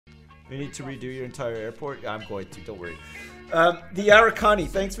You need to redo your entire airport? Yeah, I'm going to, don't worry. The Arakani,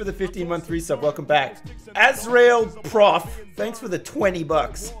 thanks for the 15-month resub. Welcome back. Azrael Prof, thanks for the 20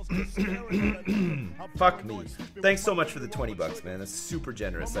 bucks. Fuck me. Thanks so much for the 20 bucks, man. That's super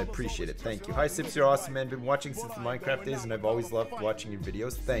generous. I appreciate it. Thank you. Hi, Sips, you're awesome, man. Been watching since the Minecraft days, and I've always loved watching your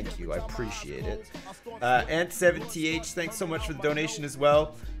videos. Thank you. I appreciate it. Ant7th, thanks so much for the donation as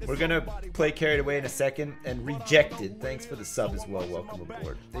well. We're gonna play Carried Away in a second. And Rejected, thanks for the sub as well. Welcome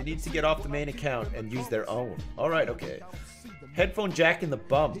aboard. They need to get off the main account and use their own. Alright, okay. Headphone jack in the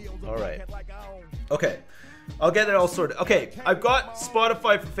bum. Alright. Okay. I'll get it all sorted. Okay, I've got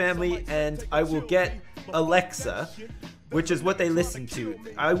Spotify for Family, and I will get Alexa, which is what they listen to.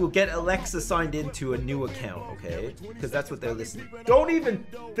 I will get Alexa signed into a new account, okay? Because that's what they're listening to. Don't even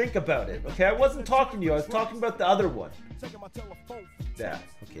think about it, okay? I wasn't talking to you. I was talking about the other one. Yeah,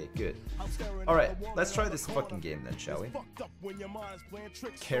 okay, good. Alright, let's try this fucking game then, shall we?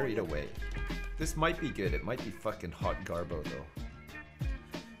 Carried Away. This might be good. It might be fucking hot garbo, though.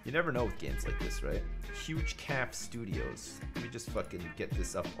 You never know with games like this, right? Huge Calf Studios. Let me just fucking get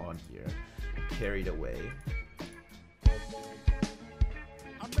this up on here. Carried Away.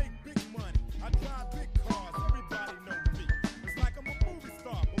 I make big money. I drive big cars. Everybody knows me. It's like I'm a movie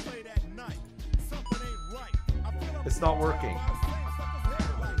star, but late at night. Something ain't right. It's not working.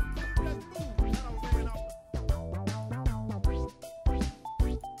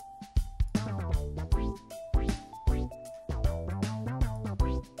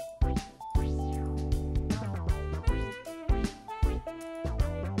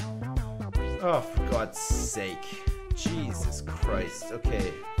 Oh, for God's sake. Jesus Christ.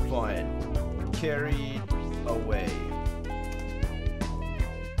 Okay, fine. Carried Away.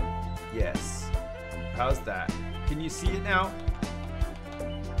 Yes. How's that? Can you see it now?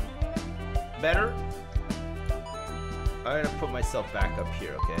 Better? I'm gonna put myself back up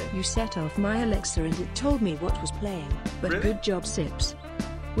here, okay? You set off my Alexa and it told me what was playing, but Really? Good job, Sips.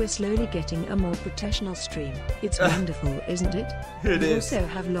 We're slowly getting a more professional stream. It's wonderful, isn't it? It you is. also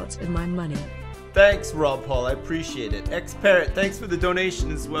have lots of my money. Thanks, Rob Paul. I appreciate it. X-Parrot, thanks for the donation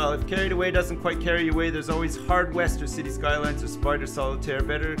as well. If Carried Away doesn't quite carry you away, there's always Hard West or City Skylines or Spider Solitaire.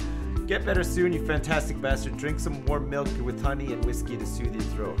 Get better soon, you fantastic bastard. Drink some warm milk with honey and whiskey to soothe your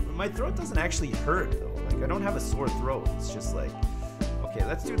throat. But my throat doesn't actually hurt, though. Like, I don't have a sore throat. It's just like... Okay,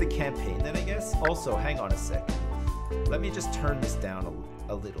 let's do the campaign then, I guess. Also, hang on a second. Let me just turn this down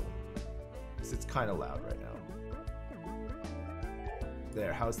a little. Because it's kind of loud right now.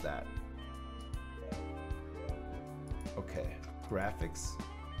 There, how's that? Okay, graphics,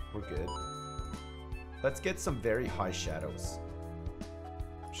 we're good. Let's get some very high shadows.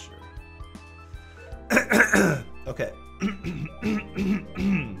 Sure. Okay.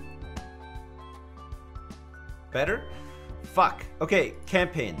 Better? Fuck. Okay,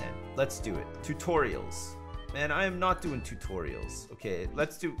 campaign then. Let's do it. Tutorials. Man, I am not doing tutorials. Okay,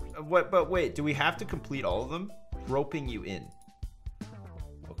 let's do... What? But wait, do we have to complete all of them? Roping you in.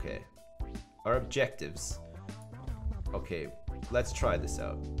 Okay. Our objectives. Okay, let's try this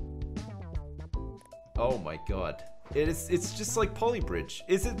out. Oh my god. It's just like Polybridge.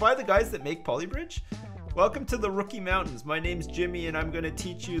 Is it by the guys that make Polybridge? Welcome to the Rookie Mountains. My name's Jimmy and I'm gonna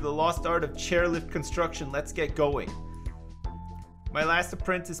teach you the lost art of chairlift construction. Let's get going. My last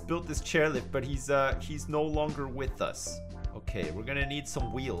apprentice built this chairlift, but he's no longer with us. Okay, we're gonna need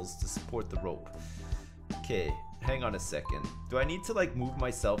some wheels to support the rope. Okay, hang on a second. Do I need to like move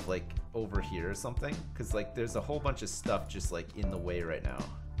myself like over here or something? Cause like there's a whole bunch of stuff just like in the way right now.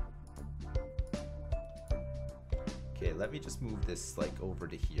 Okay, let me just move this like over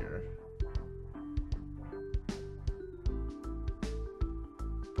to here.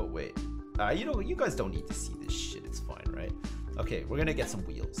 But wait, you guys don't need to see this shit. It's fine, right? Okay, we're gonna get some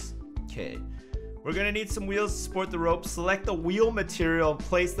wheels. Okay, we're gonna need some wheels to support the rope. Select the wheel material and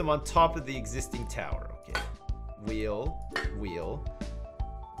place them on top of the existing tower. Okay, wheel.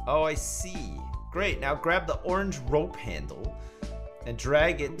 Oh, I see. Great, now grab the orange rope handle and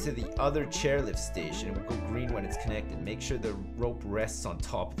drag it to the other chairlift station. It will go green when it's connected. Make sure the rope rests on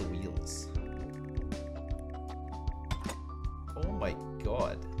top of the wheels. Oh my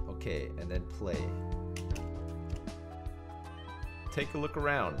god. Okay, and then play. Take a look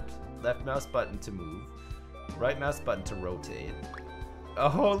around. Left mouse button to move. Right mouse button to rotate.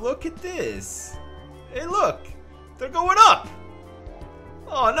 Oh, look at this. Hey, look. They're going up.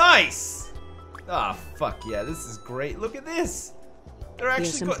 Oh, nice. Ah, oh, fuck yeah. This is great. Look at this. They're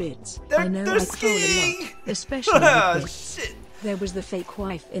actually bits. They're I know I troll a lot, especially with shit. There was the fake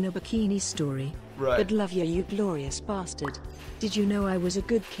wife in a bikini story. Right. But love you glorious bastard. Did you know I was a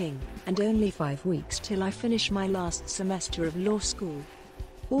good king, and only 5 weeks till I finish my last semester of law school?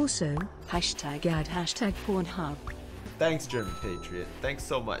 Also, hashtag ad hashtag Pornhub. Thanks, German Patriot. Thanks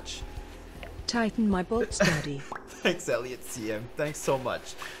so much. Tighten my bolts, daddy. Thanks, Elliot CM. Thanks so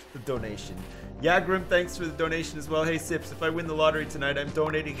much. The donation. Yagrim, thanks for the donation as well. Hey, Sips, if I win the lottery tonight, I'm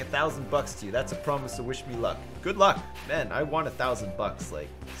donating $1,000 to you. That's a promise, so wish me luck. Good luck. Man, I want $1,000, like,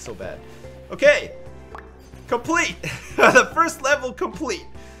 so bad. Okay. Complete. The first level complete.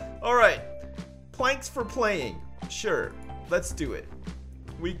 All right. Planks for playing. Sure. Let's do it.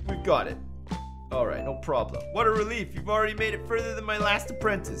 We got it. All right, no problem. What a relief. You've already made it further than my last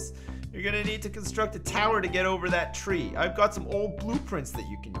apprentice. You're gonna need to construct a tower to get over that tree. I've got some old blueprints that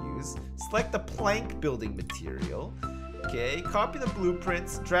you can use. Select the plank building material. Okay, copy the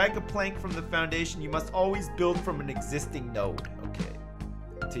blueprints, drag a plank from the foundation. You must always build from an existing node. Okay,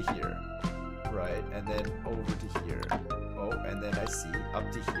 to here. Right, and then over to here. Oh, and then I see,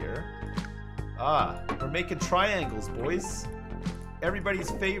 up to here. Ah, we're making triangles, boys. Everybody's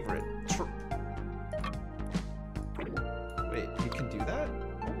favorite. Wait, you can do that?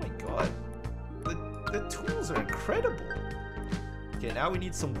 Oh my god. The tools are incredible. Okay, now we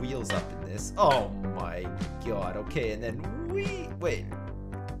need some wheels up in this. Oh my god. Okay, and then wait,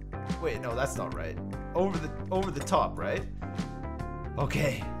 no, that's not right. Over the top, right?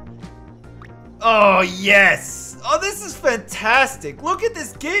 Okay. Oh yes! Oh, this is fantastic! Look at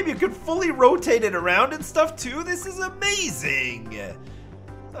this game! You can fully rotate it around and stuff too! This is amazing!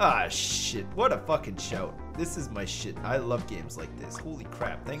 Ah, shit. What a fucking shout. This is my shit. I love games like this. Holy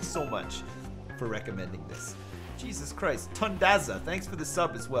crap. Thanks so much for recommending this. Jesus Christ. Tundaza, thanks for the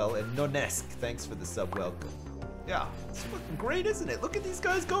sub as well. And Nonesk, thanks for the sub. Welcome. Yeah, it's fucking great, isn't it? Look at these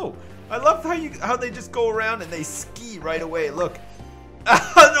guys go. I love how they just go around and they ski right away. Look.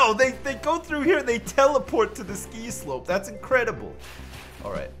 No, they go through here and they teleport to the ski slope. That's incredible.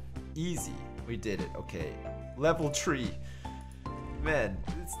 All right. Easy. We did it. Okay. Level tree. Man,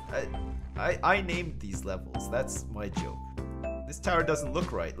 I named these levels. That's my joke. This tower doesn't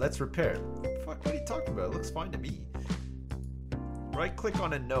look right. Let's repair it. Fuck, what are you talking about? It looks fine to me. Right click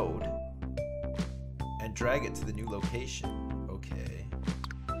on a node and drag it to the new location. Okay.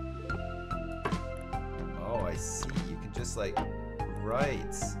 Oh, I see. You can just like,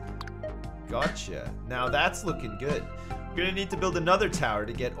 right. Gotcha. Now that's looking good. We're gonna need to build another tower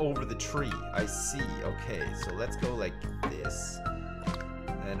to get over the tree. I see. Okay, so let's go like this.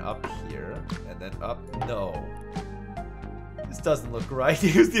 And up here, and then up. No. This doesn't look right.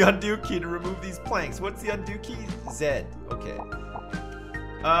 Use the undo key to remove these planks. What's the undo key? Z. Okay.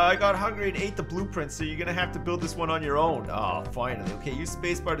 I got hungry and ate the blueprint, so you're gonna have to build this one on your own. Oh, finally. Okay, use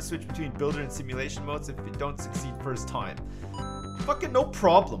spacebar to switch between builder and simulation modes if you don't succeed first time. Fucking no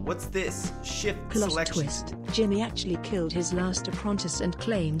problem. What's this? Shift Plot selection. twist. Jimmy actually killed his last apprentice and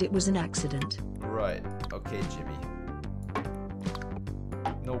claimed it was an accident. Right. Okay, Jimmy.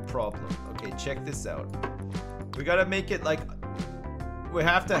 No problem. Okay, check this out. We gotta make it like... We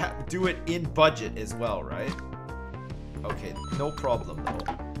have to do it in budget as well, right? Okay, no problem though.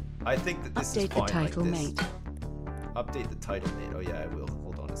 I think that this is fine like this. Update the title, mate. Update the title, mate. Oh yeah, I will.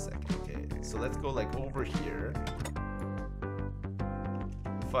 Hold on a second. Okay, so let's go like over here.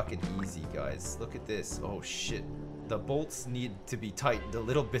 Fucking easy, guys. Look at this. Oh shit. The bolts need to be tightened a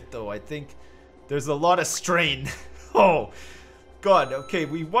little bit though. I think there's a lot of strain. Oh god. Okay,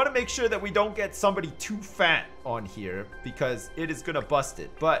 we want to make sure that we don't get somebody too fat on here because it is gonna bust it.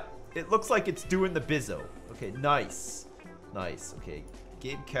 But it looks like it's doing the bizzo. Okay, nice. Nice. Okay,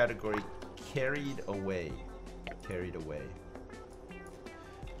 game category carried away. Carried away.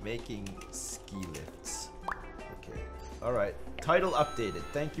 Making ski lifts. Okay. All right. Title updated.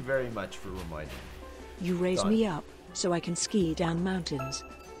 Thank you very much for reminding me. You raise me up so I can ski down mountains.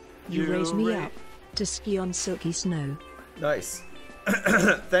 You raise me up to ski on silky snow. Nice.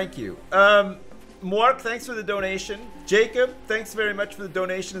 Thank you. Mark, thanks for the donation. Jacob, thanks very much for the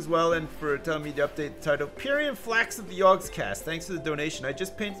donation as well and for telling me to update the title. Pyrian Flax of the Yogscast, thanks for the donation. I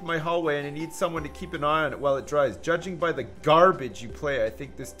just painted my hallway and I need someone to keep an eye on it while it dries. Judging by the garbage you play, I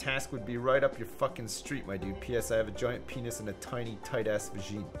think this task would be right up your fucking street, my dude. P.S. I have a giant penis and a tiny, tight-ass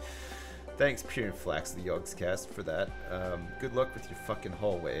vagine. Thanks, Pyrian Flax of the Yogscast, for that. Good luck with your fucking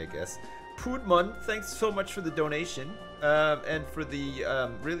hallway, I guess. Poodmun, thanks so much for the donation. And for the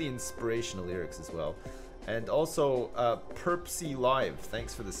really inspirational lyrics as well. And also, Perpsy Live,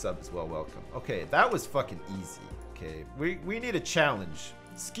 thanks for the sub as well, welcome. Okay, that was fucking easy. Okay, we need a challenge.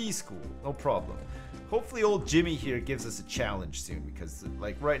 Ski school, no problem. Hopefully old Jimmy here gives us a challenge soon because,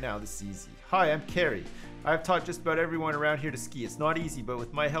 like, right now this is easy. Hi, I'm Carrie. I've taught just about everyone around here to ski. It's not easy, but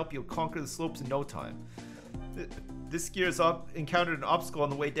with my help you'll conquer the slopes in no time. This skier's encountered an obstacle on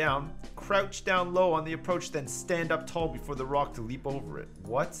the way down. Crouch down low on the approach, then stand up tall before the rock to leap over it.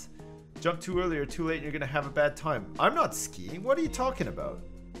 What? Jump too early or too late and you're gonna have a bad time. I'm not skiing. What are you talking about?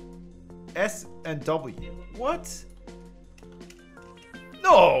 S and W. What?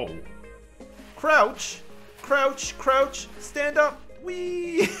 No! Crouch. Crouch. Crouch. Stand up.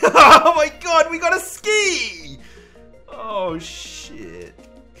 Wee! Oh my god, we gotta ski! Oh shit.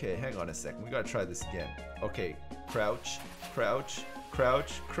 Okay, hang on a second. We gotta try this again. Okay, crouch, crouch,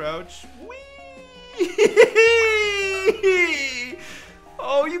 crouch, crouch. Whee!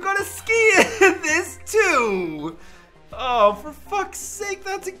 Oh, you gotta ski in this too! Oh, for fuck's sake,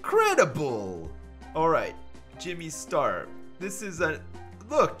 that's incredible! Alright, Jimmy's star. This is a...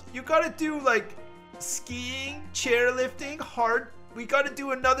 Look, you gotta do like skiing, chairlifting, hard... We gotta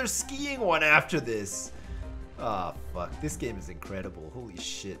do another skiing one after this. Ah, fuck. This game is incredible. Holy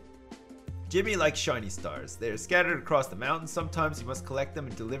shit. Jimmy likes shiny stars. They are scattered across the mountains. Sometimes you must collect them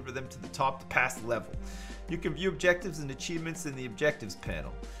and deliver them to the top to pass the level. You can view objectives and achievements in the objectives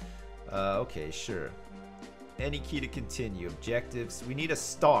panel. Okay, sure. Any key to continue. Objectives. We need a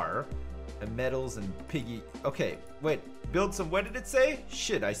star. And medals and piggy. Okay, wait. Build some... What did it say?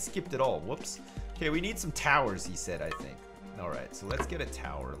 Shit, I skipped it all. Whoops. Okay, we need some towers, he said, I think. Alright, so let's get a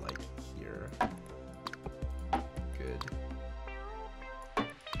tower, like, here. Good.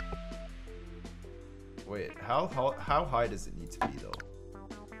 Wait, how high does it need to be, though?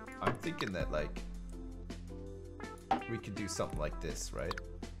 I'm thinking that, like, we could do something like this, right?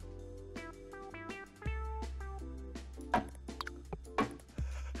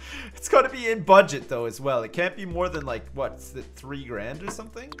 It's got to be in budget, though, as well. It can't be more than, like, what, $3 grand or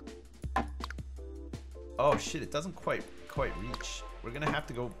something? Oh, shit, it doesn't quite reach. We're gonna have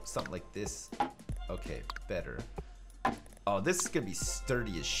to go something like this. Okay, better. Oh, this is gonna be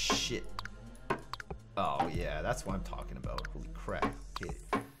sturdy as shit. Oh, yeah, that's what I'm talking about. Holy crap. Okay.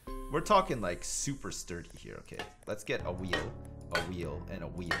 We're talking, like, super sturdy here. Okay, let's get a wheel, and a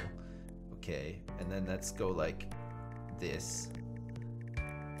wheel. Okay, and then let's go like this.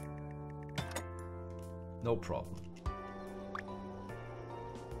 No problem.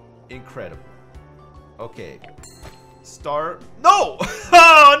 Incredible. Okay. Star. No!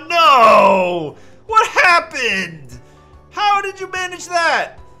 Oh no! What happened? How did you manage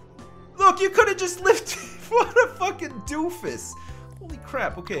that? Look, you could have just lifted. What a fucking doofus. Holy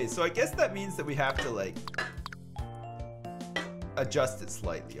crap. Okay, so I guess that means that we have to, like, adjust it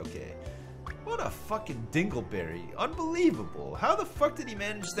slightly. Okay. What a fucking dingleberry. Unbelievable. How the fuck did he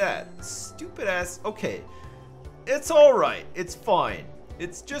manage that? Stupid ass. Okay. It's alright. It's fine.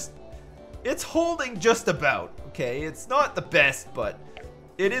 It's just... It's holding just about. Okay, it's not the best, but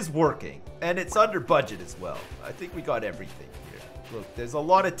it is working. And it's under budget as well. I think we got everything here. Look, there's a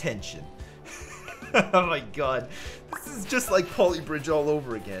lot of tension. Oh my god. This is just like Polybridge all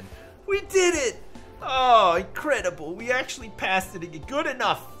over again. We did it! Oh, incredible. We actually passed it again. Good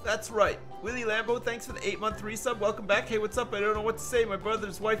enough. That's right. Willie Lambo, thanks for the 8-month resub. Welcome back. Hey, what's up? I don't know what to say. My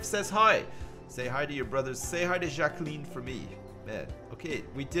brother's wife says hi. Say hi to your brothers. Say hi to Jacqueline for me. Man, okay,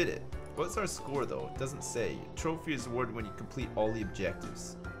 we did it. What's our score, though? It doesn't say. Trophy is awarded when you complete all the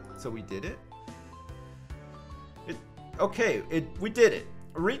objectives. So we did it? We did it.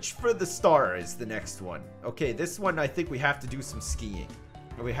 Reach for the star is the next one. Okay, this one I think we have to do some skiing.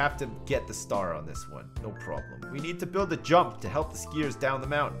 We have to get the star on this one. No problem. We need to build a jump to help the skiers down the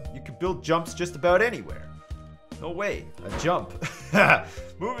mountain. You can build jumps just about anywhere. No way. A jump.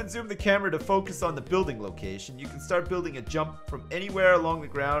 Move and zoom the camera to focus on the building location. You can start building a jump from anywhere along the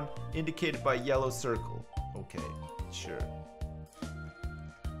ground indicated by yellow circle. Okay, sure.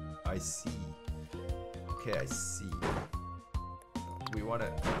 I see. Okay, I see. We want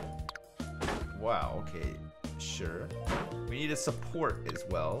to... Wow, okay. Sure. We need a support as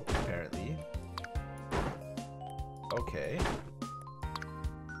well, apparently. Okay.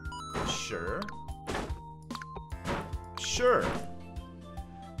 Sure. Sure.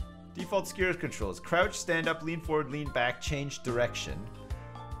 Default skier controls. Crouch, stand up, lean forward, lean back, change direction.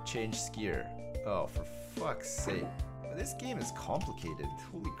 Change skier. Oh, for fuck's sake. This game is complicated.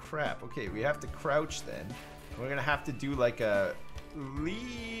 Holy crap. Okay, we have to crouch then. We're gonna have to do like a...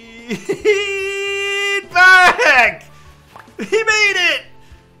 Lean back! He made it!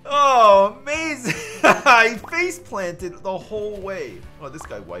 Oh, amazing! He face planted the whole way. Oh, this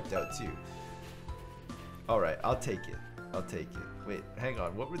guy wiped out too. Alright, I'll take it. I'll take it. Wait, hang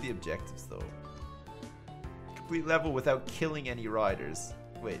on. What were the objectives though? Complete level without killing any riders.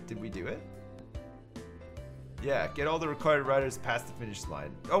 Wait, did we do it? Yeah, get all the required riders past the finish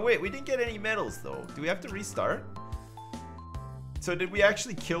line. Oh wait, we didn't get any medals though. Do we have to restart? So did we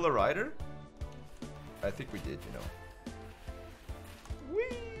actually kill a rider? I think we did, you know.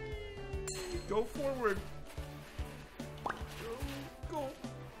 Whee! Go forward. Go.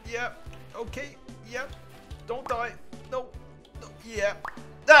 Yep. Okay. Yep. Don't die. No. No. Yep.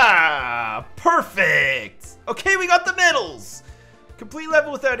 Ah! Perfect! Okay, we got the medals! Complete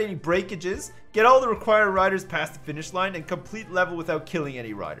level without any breakages. Get all the required riders past the finish line. And complete level without killing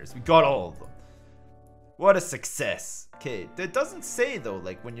any riders. We got all of them. What a success. Okay, it doesn't say though,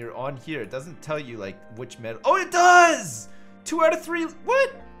 like when you're on here, it doesn't tell you like which medal. Oh, it does! 2 out of 3.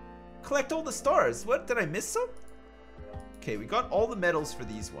 What? Collect all the stars. What? Did I miss some? Okay, we got all the medals for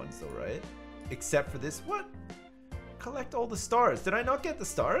these ones though, right? Except for this. What? Collect all the stars. Did I not get the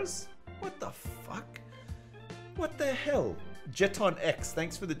stars? What the fuck? What the hell? Jeton X,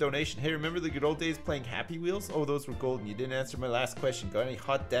 thanks for the donation. Hey, remember the good old days playing Happy Wheels? Oh, those were golden. You didn't answer my last question. Got any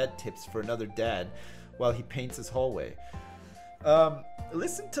hot dad tips for another dad while he paints his hallway?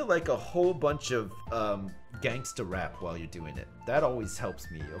 Listen to like a whole bunch of gangsta rap while you're doing it. That always helps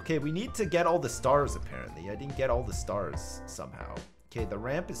me. Okay, we need to get all the stars apparently. I didn't get all the stars somehow. Okay, the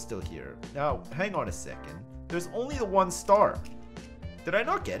ramp is still here. Now, hang on a second. There's only the 1 star. Did I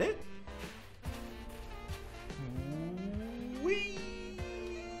not get it? Whee!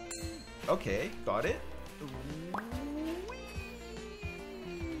 Okay, got it. Whee!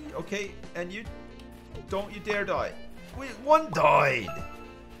 Okay, and you... Don't you dare die. Wait, 1 died!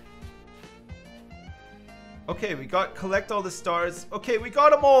 Okay, we got collect all the stars. Okay, we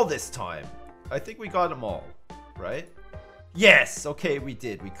got them all this time. I think we got them all, right? Yes! Okay, we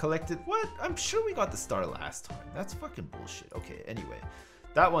did. We collected... What? I'm sure we got the star last time. That's fucking bullshit. Okay, anyway.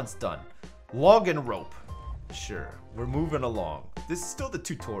 That one's done. Log and rope. Sure. We're moving along. This is still the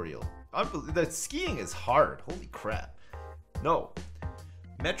tutorial. The skiing is hard. Holy crap. No.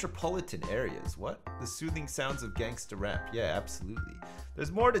 Metropolitan areas. What? The soothing sounds of gangsta rap. Yeah, absolutely.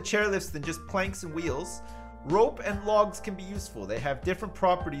 There's more to chairlifts than just planks and wheels. Rope and logs can be useful. They have different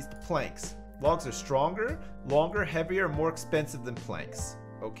properties to planks. Logs are stronger, longer, heavier, and more expensive than planks.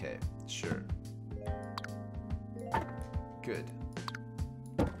 Okay, sure. Good.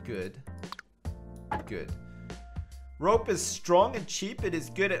 Good. Good. Rope is strong and cheap. It is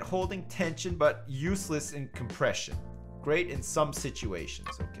good at holding tension, but useless in compression. Great in some situations.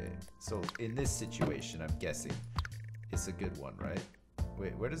 Okay, so in this situation, I'm guessing it's a good one, right?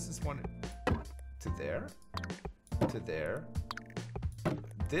 Wait, where does this one... To there? To there?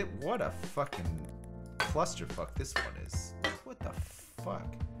 What a fucking clusterfuck this one is. What the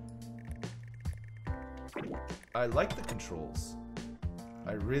fuck? I like the controls.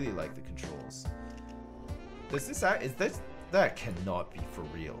 I really like the controls. Does this act... Is this... That cannot be for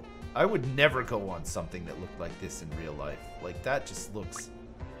real. I would never go on something that looked like this in real life. Like, that just looks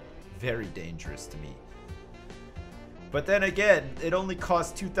very dangerous to me. But then again, it only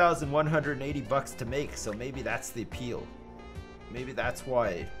cost 2,180 bucks to make, so maybe that's the appeal. Maybe that's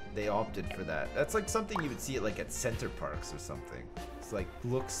why they opted for that. That's like something you would see it like at center parks or something. It's like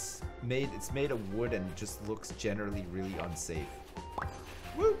it's made of wood and just looks generally really unsafe.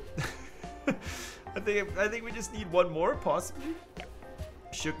 Woo! I think we just need one more, possibly.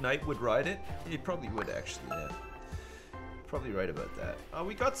 Shook Knight would ride it. He probably would actually, yeah. Probably right about that.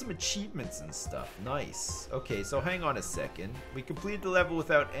 We got some achievements and stuff. Nice. Okay, so hang on a second. We completed the level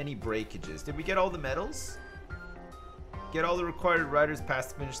without any breakages. Did we get all the medals? Get all the required riders past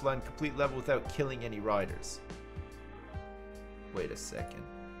the finish line. Complete level without killing any riders. Wait a second.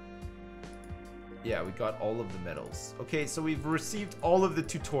 Yeah, we got all of the medals. Okay, so we've received all of the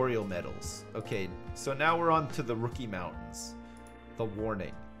tutorial medals. Okay, so now we're on to the Rookie Mountains. The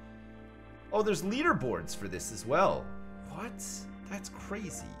warning. Oh, there's leaderboards for this as well. What? That's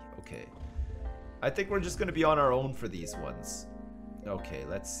crazy. Okay. I think we're just going to be on our own for these ones. Okay,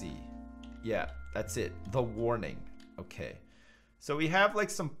 let's see. Yeah, that's it. The warning. Okay. So we have like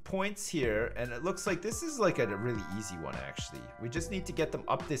some points here, and it looks like this is like a really easy one actually. We just need to get them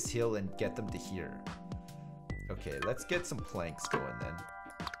up this hill and get them to here. Okay, let's get some planks going then.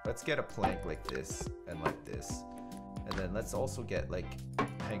 Let's get a plank like this and like this. And then let's also get like,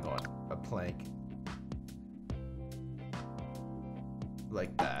 hang on, a plank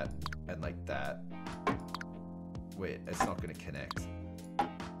like that and like that. Wait, it's not gonna connect.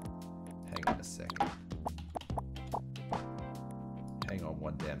 Hang on a second. Hang on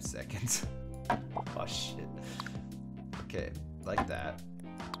one damn second. Oh shit. Okay, like that.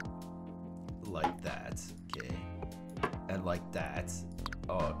 Like that. Okay. And like that.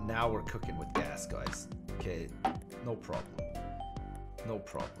 Oh, now we're cooking with gas, guys. Okay, no problem. No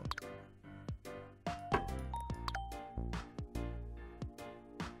problem.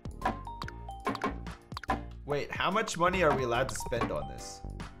 Wait, how much money are we allowed to spend on this?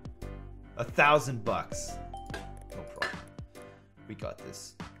 $1,000 bucks. No problem. We got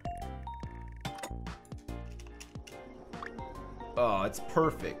this. Oh, it's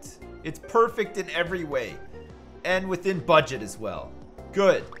perfect. It's perfect in every way. And within budget as well.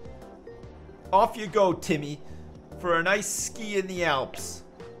 Good. Off you go, Timmy, for a nice ski in the Alps.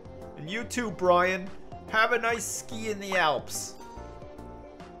 And you too, Brian. Have a nice ski in the Alps.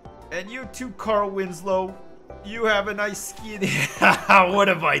 And you too, Carl Winslow. You have a nice ski in the What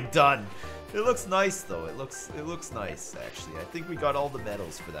have I done? It looks nice though. It looks nice actually. I think we got all the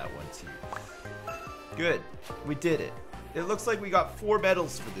medals for that one too. Good. We did it. It looks like we got 4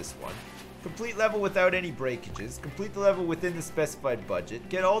 medals for this one. Complete level without any breakages. Complete the level within the specified budget.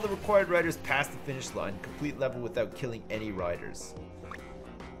 Get all the required riders past the finish line. Complete level without killing any riders.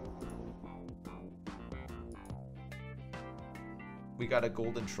 We got a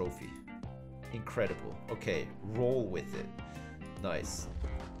golden trophy. Incredible. Okay, roll with it. Nice.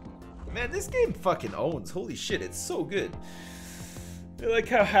 Man, this game fucking owns. Holy shit, it's so good. You like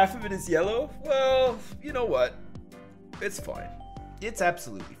how half of it is yellow? Well, you know what? It's fine. It's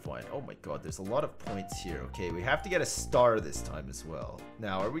absolutely fine. Oh my god, there's a lot of points here. Okay, we have to get a star this time as well.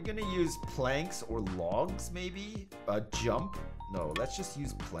 Now, are we going to use planks or logs, maybe? A jump? No, let's just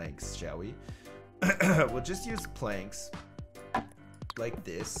use planks, shall we? We'll just use planks. Like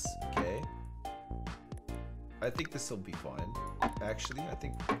this, okay? I think this will be fine. Actually,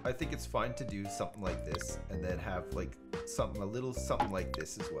 I think it's fine to do something like this and then have like a little something like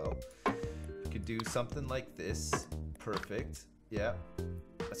this as well. You could do something like this. Perfect. Yeah,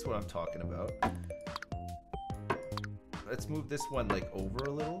 that's what I'm talking about. Let's move this one like over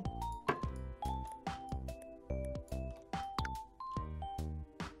a little.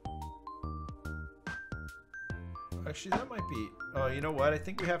 Actually, that might be... Oh, you know what? I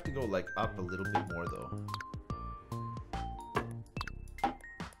think we have to go like up a little bit more though.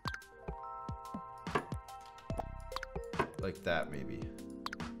 Like that, maybe.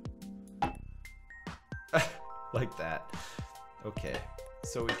 Like that. Okay.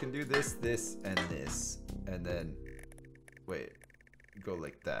 So we can do this, this, and this. And then... Wait. Go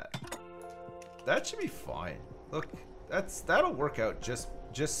like that. That should be fine. Look, that'll work out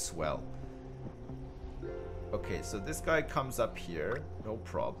just swell. Okay, so this guy comes up here. No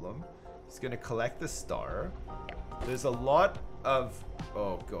problem. He's gonna collect the star. There's a lot of...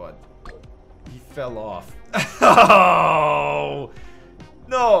 Oh, God. He fell off. Oh!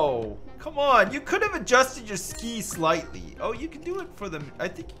 No! Come on, you could have adjusted your ski slightly. Oh, you can do it for them. I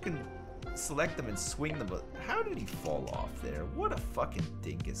think you can select them and swing them, but how did he fall off there? What a fucking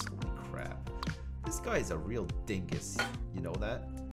dingus, holy crap. This guy is a real dingus. You know that?